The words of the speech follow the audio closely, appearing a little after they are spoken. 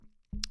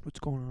What's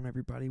going on,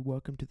 everybody?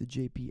 Welcome to the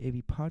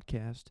JPAV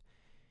podcast.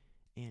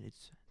 And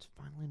it's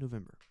finally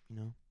November,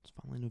 It's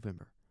finally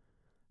November.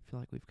 I feel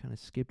like we've kind of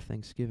skipped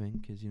Thanksgiving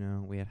because,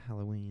 we had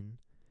Halloween.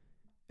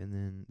 And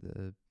then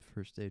the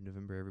first day of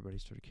November, everybody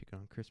started kicking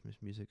on Christmas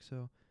music.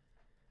 So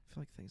I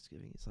feel like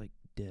Thanksgiving is,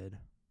 dead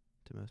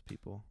to most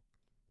people.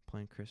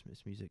 Playing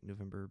Christmas music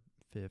November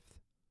 5th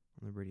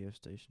on the radio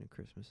station, and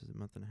Christmas is a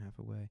month and a half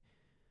away.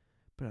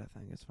 But I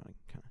think that's funny,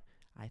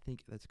 I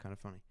think that's kind of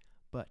funny.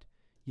 But,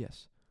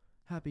 yes.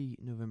 Happy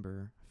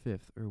November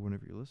 5th, or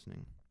whenever you're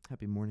listening.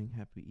 Happy morning,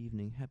 happy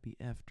evening, happy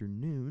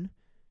afternoon.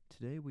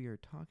 Today we are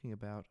talking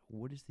about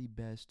what is the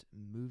best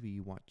movie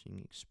watching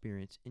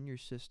experience in your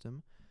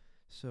system.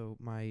 So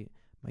my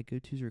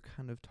go-tos are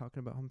kind of talking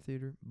about home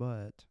theater,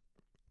 but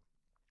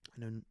I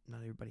know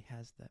not everybody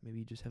has that. Maybe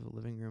you just have a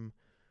living room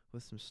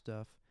with some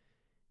stuff.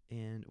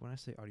 And when I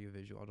say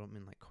audiovisual, I don't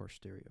mean like car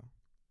stereo.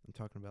 I'm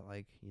talking about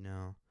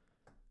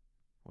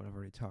what I've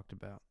already talked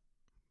about.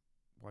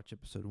 Watch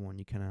episode 1,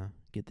 you kind of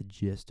get the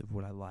gist of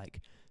what I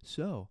like.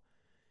 So,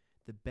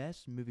 the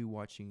best movie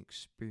watching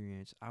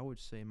experience, I would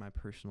say, in my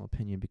personal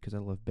opinion, because I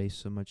love bass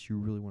so much, you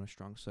really want a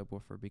strong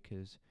subwoofer,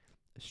 because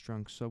a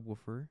strong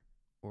subwoofer,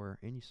 or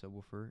any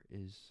subwoofer,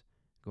 is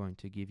going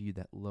to give you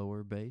that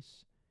lower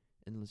bass.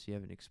 Unless you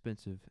have an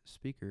expensive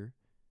speaker,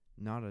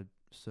 not a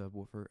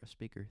subwoofer, a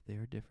speaker, they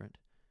are different.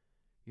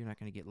 You're not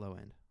going to get low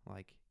end.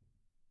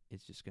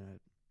 It's just going to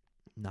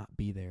not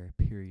be there,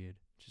 period.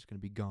 It's just going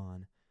to be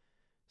gone.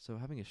 So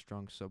having a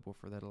strong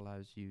subwoofer that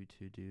allows you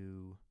to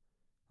do,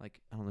 I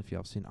don't know if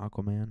y'all have seen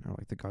Aquaman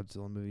or the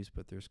Godzilla movies,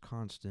 but there's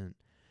constant,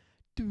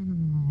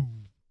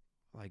 down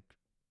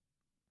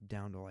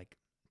to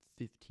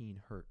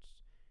 15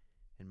 hertz.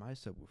 And my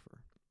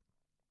subwoofer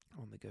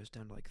only goes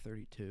down to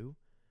 32,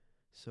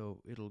 so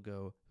it'll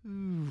go,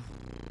 it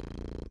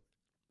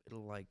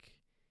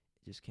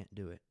just can't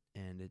do it.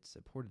 And it's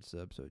a ported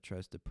sub, so it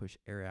tries to push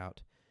air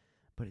out,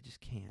 but it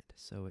just can't,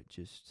 so it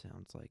just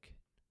sounds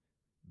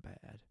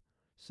bad.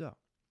 So,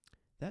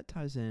 that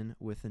ties in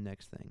with the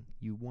next thing.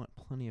 You want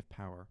plenty of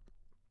power.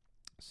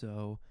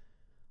 So,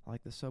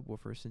 like the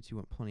subwoofer, since you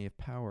want plenty of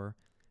power,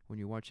 when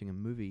you're watching a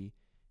movie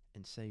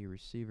and say your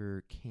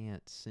receiver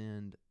can't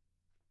send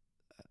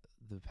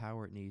the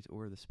power it needs,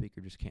 or the speaker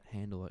just can't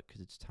handle it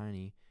because it's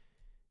tiny,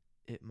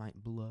 it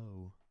might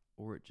blow,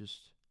 or it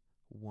just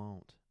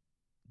won't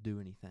do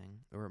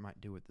anything, or it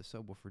might do what the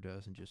subwoofer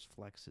does and just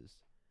flexes.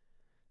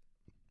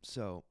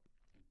 So,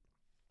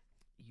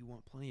 you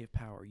want plenty of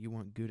power. You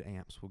want good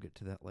amps. We'll get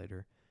to that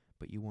later.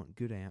 But you want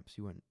good amps.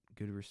 You want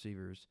good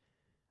receivers.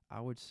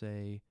 I would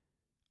say,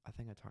 I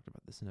think I talked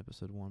about this in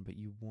episode 1, but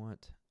you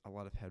want a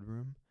lot of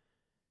headroom.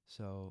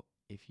 So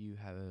if you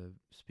have a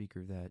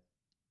speaker that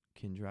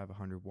can drive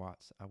 100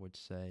 watts, I would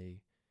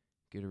say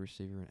get a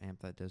receiver and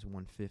amp that does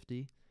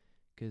 150,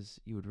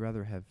 because you would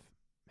rather have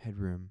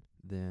headroom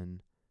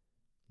than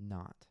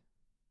not.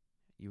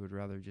 You would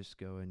rather just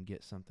go and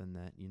get something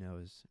that,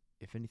 is,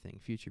 if anything,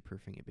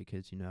 future-proofing it,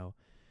 because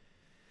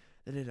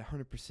that it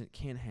 100%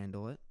 can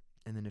handle it.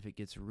 And then if it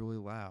gets really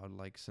loud,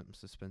 like something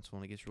suspenseful,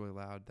 and it gets really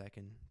loud, that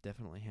can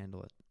definitely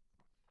handle it.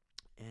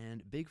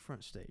 And big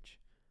front stage.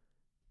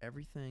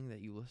 Everything that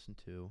you listen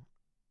to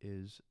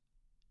is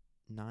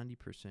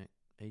 90%,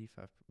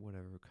 85%,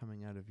 whatever,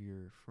 coming out of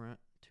your front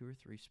 2 or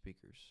 3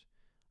 speakers.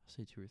 I'll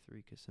say 2 or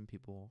 3 because some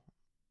people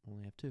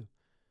only have 2.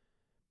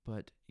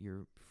 But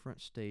your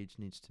front stage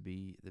needs to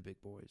be the big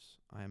boys.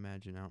 I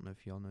imagine, I don't know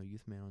if y'all know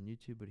Youthman on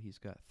YouTube, but he's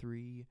got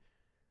 3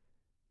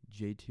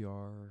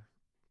 JTR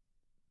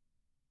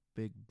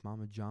big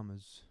Mama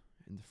Jamas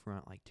in the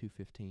front,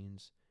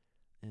 215s.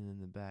 And in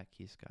the back,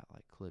 he's got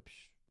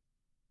Klipsch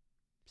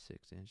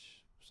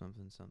 6-inch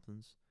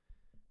somethings.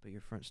 But your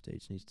front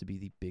stage needs to be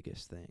the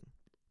biggest thing.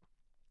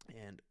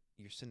 And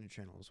your center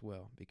channel as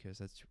well, because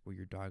that's where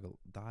your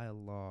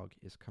dialogue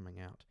is coming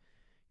out.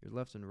 Your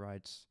left and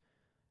rights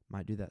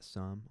might do that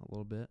some, a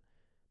little bit,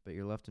 but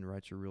your left and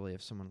rights are really,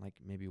 if someone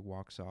maybe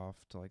walks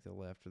off to the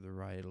left or the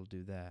right, it'll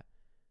do that.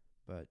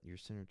 But your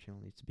center channel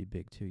needs to be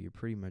big too. You're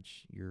pretty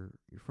much, your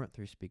front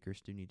 3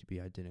 speakers do need to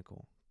be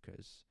identical,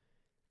 because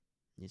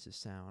it needs to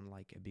sound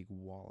like a big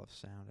wall of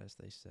sound, as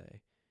they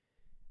say.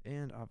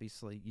 And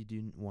obviously you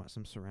do want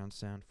some surround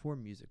sound for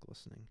music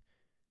listening.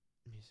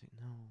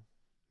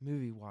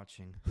 Movie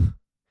watching.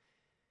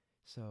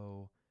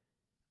 So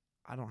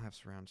I don't have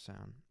surround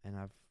sound,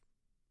 and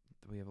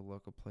we have a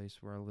local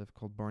place where I live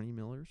called Barney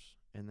Miller's,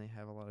 and they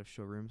have a lot of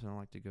showrooms, and I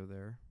like to go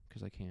there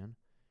because I can.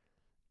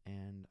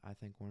 And I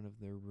think one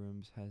of their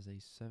rooms has a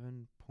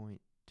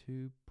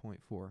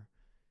 7.2.4.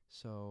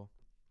 So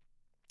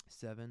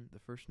 7, the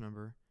first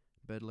number,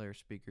 bed layer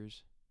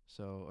speakers.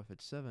 So if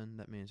it's 7,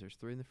 that means there's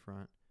 3 in the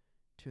front,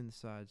 2 in the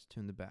sides,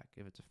 2 in the back.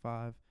 If it's a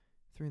 5,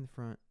 3 in the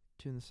front,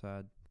 2 in the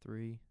side,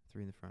 3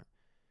 in the front.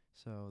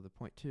 So the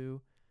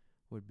 0.2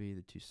 would be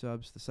the 2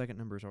 subs. The second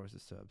number is always the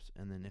subs.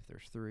 And then if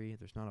there's 3,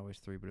 there's not always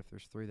 3, but if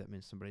there's 3, that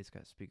means somebody's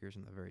got speakers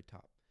in the very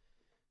top.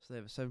 So they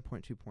have a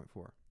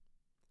 7.2.4.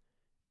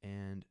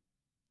 And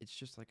it's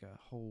just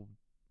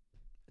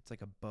it's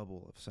like a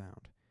bubble of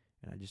sound.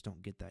 And I just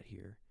don't get that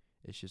here.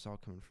 It's just all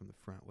coming from the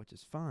front, which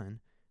is fine.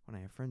 When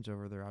I have friends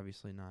over, they're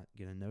obviously not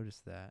going to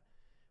notice that,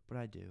 but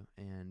I do.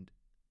 And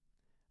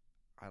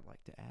I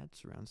like to add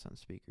surround sound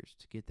speakers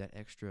to get that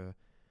extra,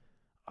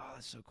 oh,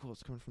 that's so cool,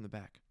 it's coming from the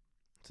back.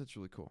 So it's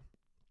really cool.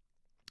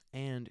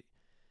 And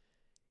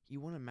you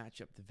want to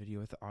match up the video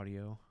with the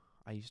audio.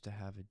 I used to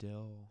have a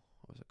Dell,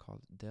 what was it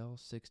called? Dell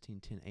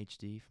 1610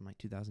 HD from like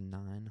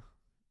 2009.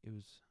 It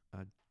was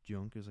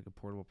junk. It was like a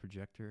portable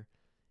projector.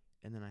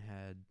 And then I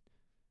had,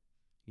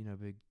 a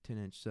big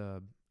 10-inch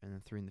sub and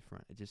then 3 in the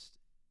front.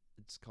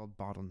 It's called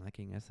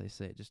bottlenecking, as they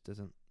say. It just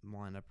doesn't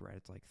line up right.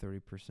 It's like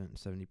 30% and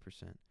 70%.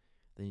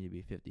 They need to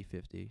be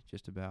 50-50,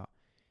 just about.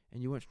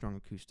 And you want strong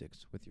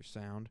acoustics with your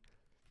sound.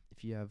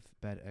 If you have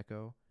bad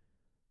echo,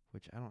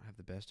 which I don't have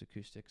the best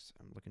acoustics,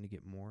 I'm looking to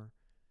get more.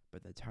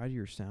 But the tighter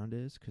your sound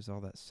is, because all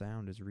that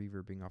sound is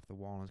reverbing off the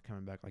wall and it's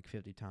coming back like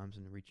 50 times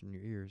and reaching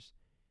your ears.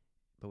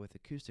 But with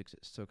acoustics,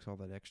 it soaks all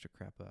that extra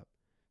crap up.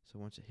 So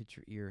once it hits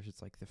your ears,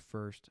 it's like the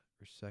first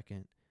or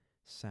second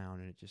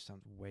sound, and it just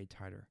sounds way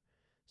tighter.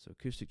 So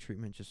acoustic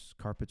treatment, just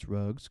carpets,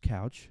 rugs,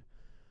 couch,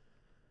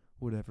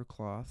 whatever,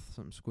 cloth,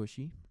 something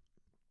squishy.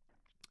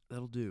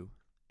 That'll do.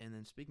 And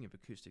then speaking of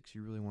acoustics,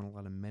 you really want a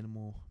lot of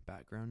minimal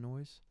background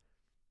noise.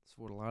 So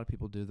what a lot of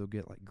people do, they'll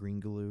get like green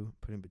glue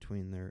put in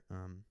between their,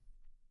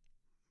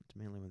 it's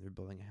mainly when they're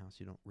building a house,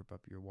 you don't rip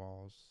up your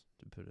walls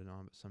to put it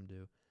on, but some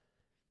do.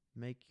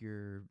 Make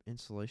your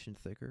insulation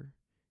thicker.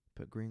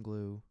 Put green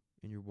glue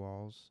in your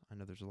walls. I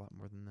know there's a lot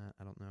more than that.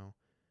 I don't know.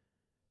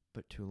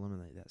 But to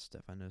eliminate that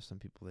stuff, I know some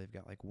people, they've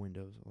got like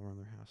windows all around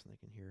their house and they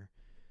can hear,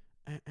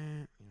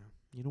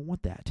 you don't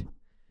want that.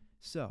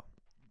 So,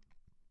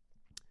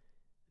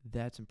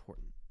 that's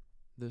important.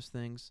 Those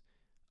things.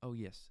 Oh,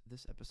 yes,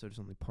 this episode is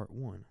only part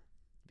 1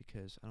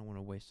 because I don't want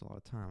to waste a lot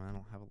of time. I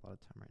don't have a lot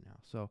of time right now.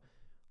 So,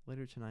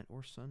 later tonight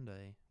or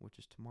Sunday, which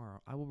is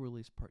tomorrow, I will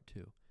release part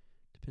 2.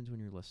 Depends when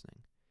you're listening.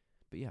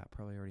 But yeah, I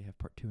probably already have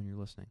part 2 when you're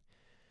listening.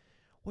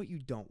 What you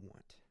don't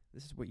want.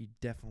 This is what you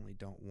definitely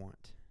don't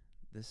want.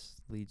 This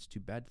leads to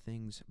bad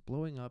things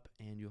blowing up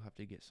and you'll have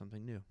to get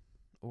something new.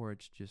 Or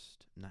it's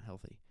just not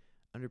healthy.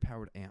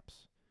 Underpowered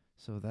amps.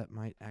 So that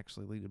might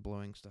actually lead to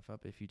blowing stuff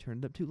up if you turn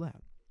it up too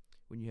loud.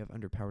 When you have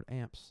underpowered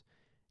amps,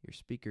 your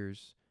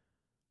speakers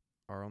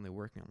are only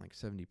working on like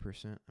 70%.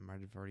 I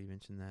might have already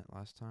mentioned that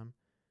last time.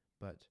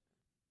 But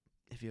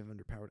if you have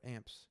underpowered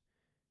amps,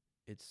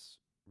 it's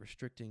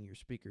restricting your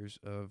speakers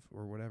of,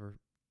 or whatever,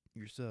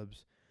 your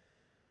subs,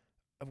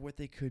 of what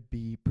they could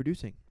be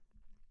producing.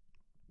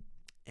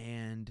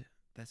 And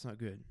that's not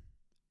good.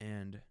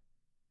 And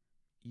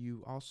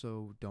you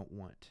also don't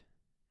want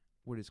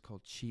what is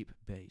called cheap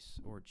bass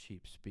or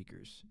cheap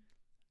speakers.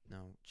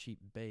 Now, cheap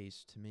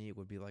bass, to me, it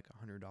would be like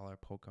a $100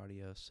 Polk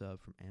Audio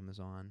sub from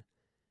Amazon.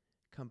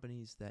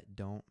 Companies that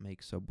don't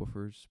make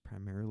subwoofers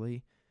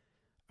primarily,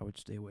 I would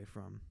stay away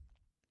from.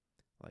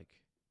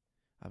 Like,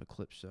 I have a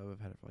Klipsch sub. I've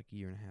had it for like a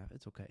year and a half.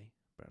 It's okay.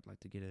 But I'd like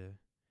to get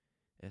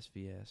a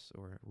SVS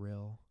or a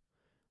REL.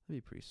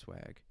 That'd be pretty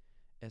swag.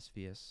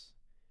 SVS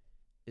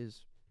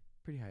is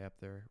pretty high up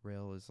there.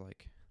 REL is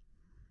like,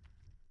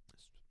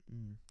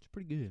 it's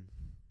pretty good.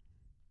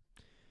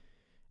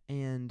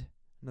 And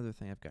another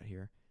thing I've got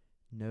here,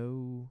 I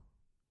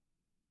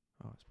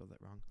spelled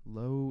that wrong.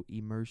 Low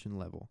immersion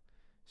level.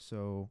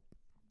 So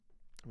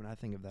when I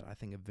think of that, I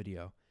think of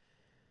video.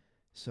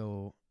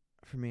 So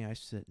for me, I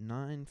sit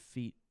 9.5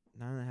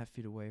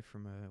 feet away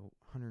from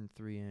a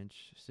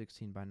 103-inch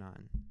 16 by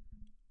 9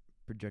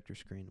 projector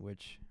screen,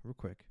 which, real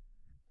quick,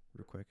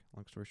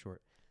 long story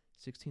short,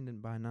 16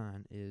 by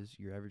 9 is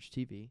your average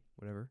TV,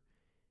 whatever.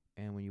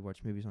 And when you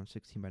watch movies on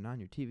 16 by 9,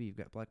 your TV, you've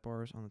got black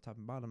bars on the top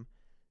and bottom,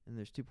 and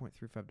there's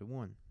 2.35 to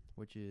 1,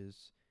 which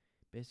is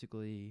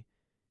basically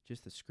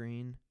just the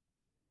screen.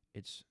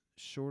 It's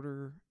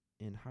shorter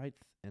in height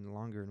and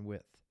longer in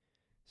width.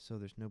 So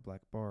there's no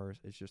black bars.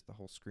 It's just the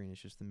whole screen.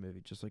 It's just the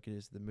movie, just like it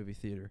is the movie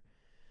theater.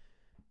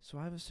 So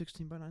I have a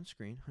 16 by 9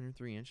 screen,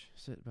 103-inch,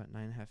 sit about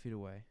 9.5 feet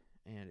away,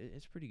 and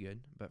it's pretty good.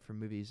 But for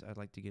movies, I'd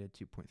like to get a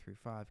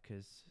 2.35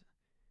 because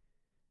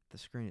the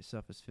screen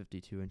itself is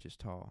 52 inches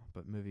tall.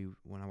 But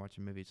when I watch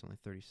a movie, it's only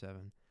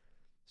 37.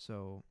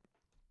 So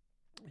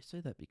I say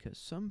that because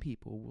some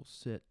people will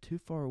sit too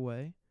far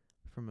away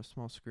from a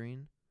small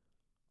screen,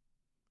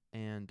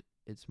 and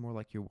it's more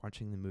like you're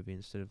watching the movie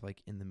instead of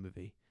like in the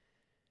movie.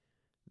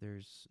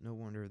 There's no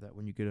wonder that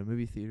when you go to a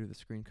movie theater, the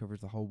screen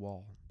covers the whole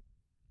wall.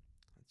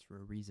 That's for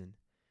a reason.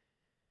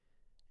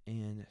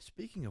 And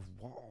speaking of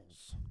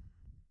walls,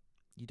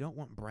 you don't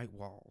want bright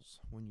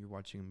walls when you're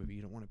watching a movie.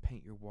 You don't want to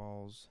paint your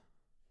walls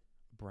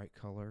bright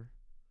color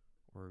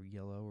or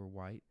yellow or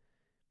white,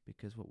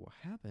 because what will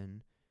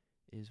happen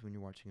is when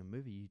you're watching a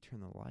movie, you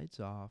turn the lights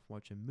off,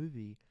 watch a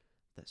movie,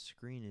 that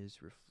screen is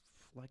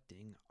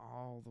reflecting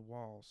all the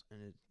walls,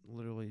 and it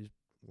literally is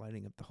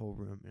lighting up the whole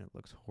room, and it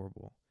looks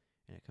horrible.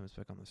 And it comes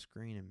back on the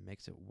screen and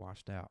makes it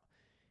washed out,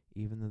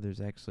 even though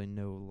there's actually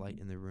no light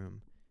in the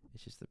room.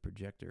 It's just the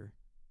projector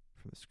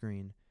from the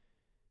screen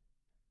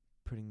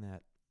putting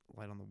that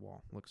light on the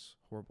wall. Looks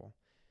horrible.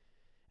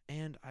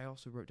 And I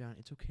also wrote down,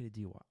 it's okay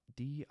to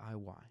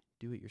DIY.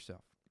 Do it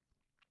yourself.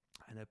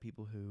 I know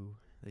people who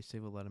they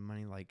save a lot of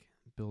money, like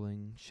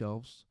building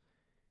shelves,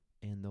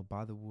 and they'll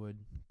buy the wood,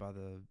 buy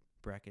the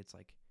brackets,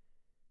 like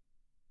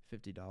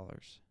 $50,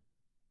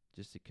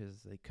 just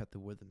because they cut the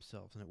wood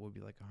themselves, and it would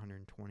be like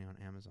 $120 on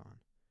Amazon.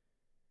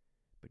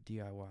 But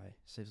DIY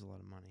saves a lot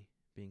of money.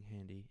 Being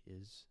handy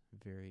is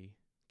very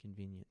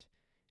convenient.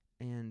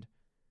 And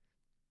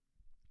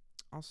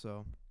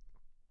also,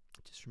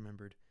 just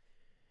remembered,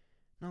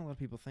 not a lot of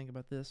people think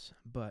about this,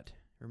 but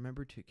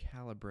remember to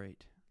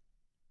calibrate.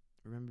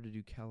 Remember to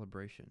do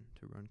calibration,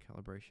 to run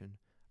calibration.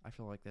 I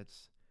feel like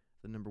that's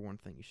the number one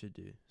thing you should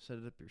do. Set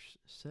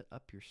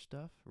up your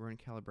stuff, run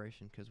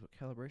calibration, because what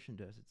calibration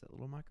does, it's that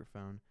little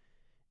microphone.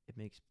 It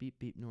makes beep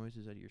beep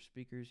noises out of your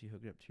speakers. You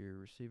hook it up to your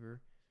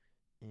receiver,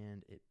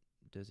 and it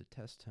does a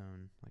test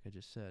tone, like I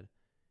just said,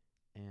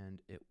 and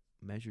it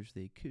measures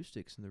the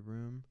acoustics in the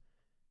room,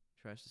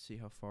 tries to see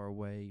how far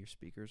away your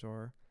speakers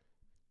are,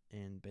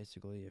 and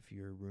basically if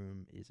your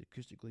room is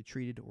acoustically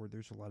treated or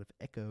there's a lot of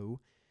echo,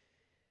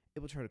 it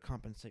will try to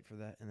compensate for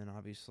that, and then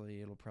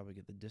obviously it'll probably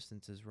get the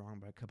distances wrong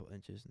by a couple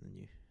inches, and then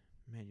you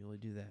manually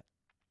do that.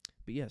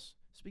 But yes,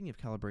 speaking of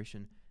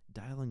calibration,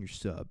 dial in your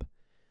sub.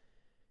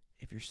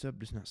 If your sub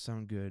does not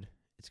sound good,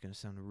 it's going to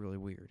sound really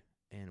weird.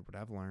 And what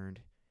I've learned,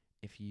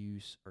 if you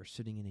are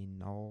sitting in a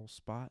null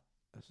spot,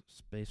 a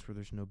space where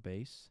there's no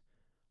bass,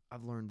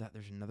 I've learned that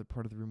there's another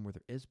part of the room where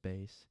there is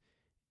bass,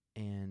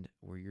 and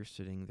where you're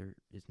sitting, there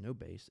is no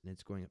bass, and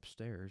it's going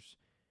upstairs.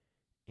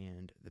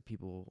 And the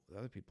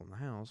other people in the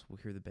house will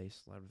hear the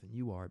bass louder than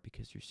you are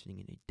because you're sitting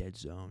in a dead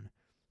zone.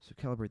 So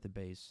calibrate the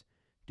bass,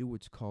 do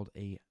what's called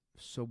a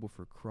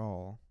subwoofer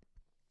crawl,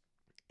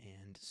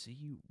 and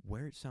see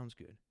where it sounds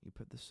good. You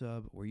put the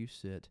sub where you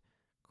sit,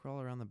 crawl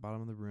around the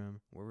bottom of the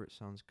room, wherever it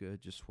sounds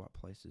good, just swap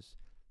places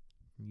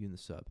from you and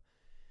the sub.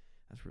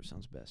 That's where it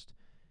sounds best.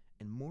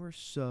 And more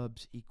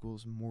subs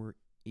equals more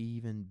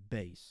even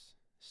bass.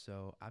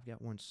 So I've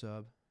got one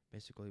sub,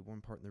 basically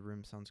one part in the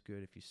room sounds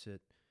good if you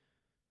sit,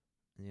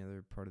 and the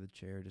other part of the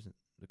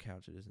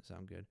couch, it doesn't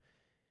sound good.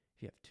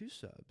 If you have two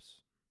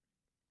subs,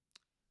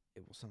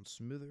 it will sound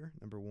smoother,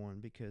 number one,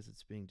 because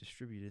it's being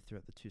distributed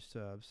throughout the two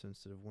subs. So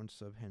instead of one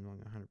sub handling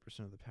 100%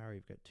 of the power,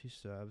 you've got two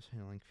subs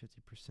handling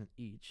 50%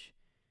 each,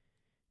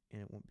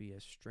 and it won't be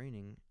as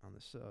straining on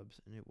the subs,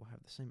 and it will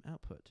have the same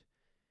output.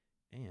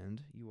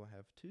 And you will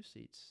have two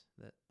seats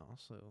that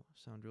also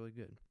sound really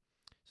good.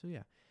 So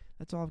yeah,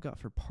 that's all I've got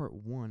for part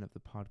 1 of the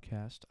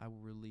podcast. I will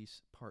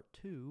release part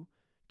 2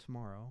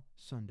 tomorrow,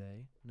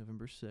 Sunday,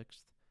 November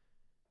 6th,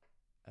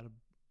 at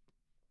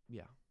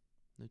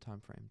no time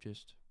frame,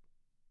 just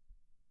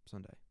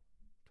Sunday,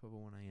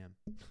 12:01 a.m.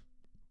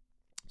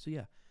 So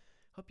yeah,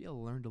 hope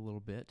y'all learned a little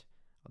bit.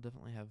 I'll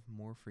definitely have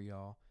more for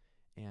y'all.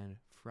 And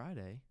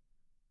Friday,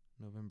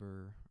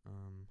 November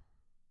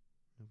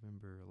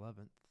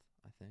 11th,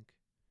 I think.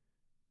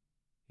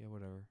 Yeah,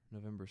 whatever,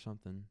 November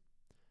something.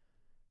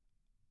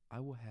 I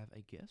will have a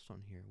guest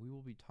on here. We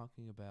will be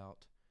talking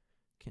about,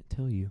 can't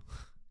tell you.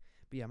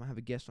 But yeah, I'm going to have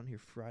a guest on here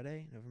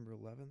Friday, November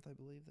 11th, I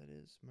believe that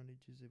is. Monday,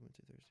 Tuesday,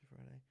 Wednesday, Thursday,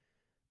 Friday.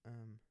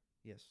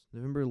 Yes,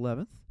 November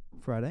 11th,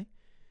 Friday.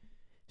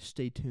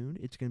 Stay tuned.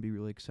 It's going to be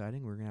really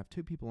exciting. We're going to have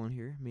 2 people on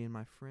here, me and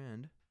my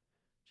friend,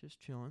 just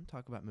chilling,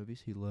 talk about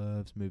movies. He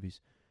loves movies.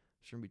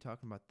 So we're going to be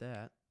talking about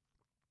that.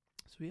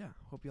 So yeah,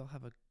 hope y'all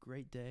have a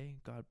great day.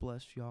 God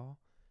bless y'all.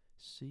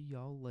 See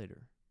y'all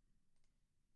later.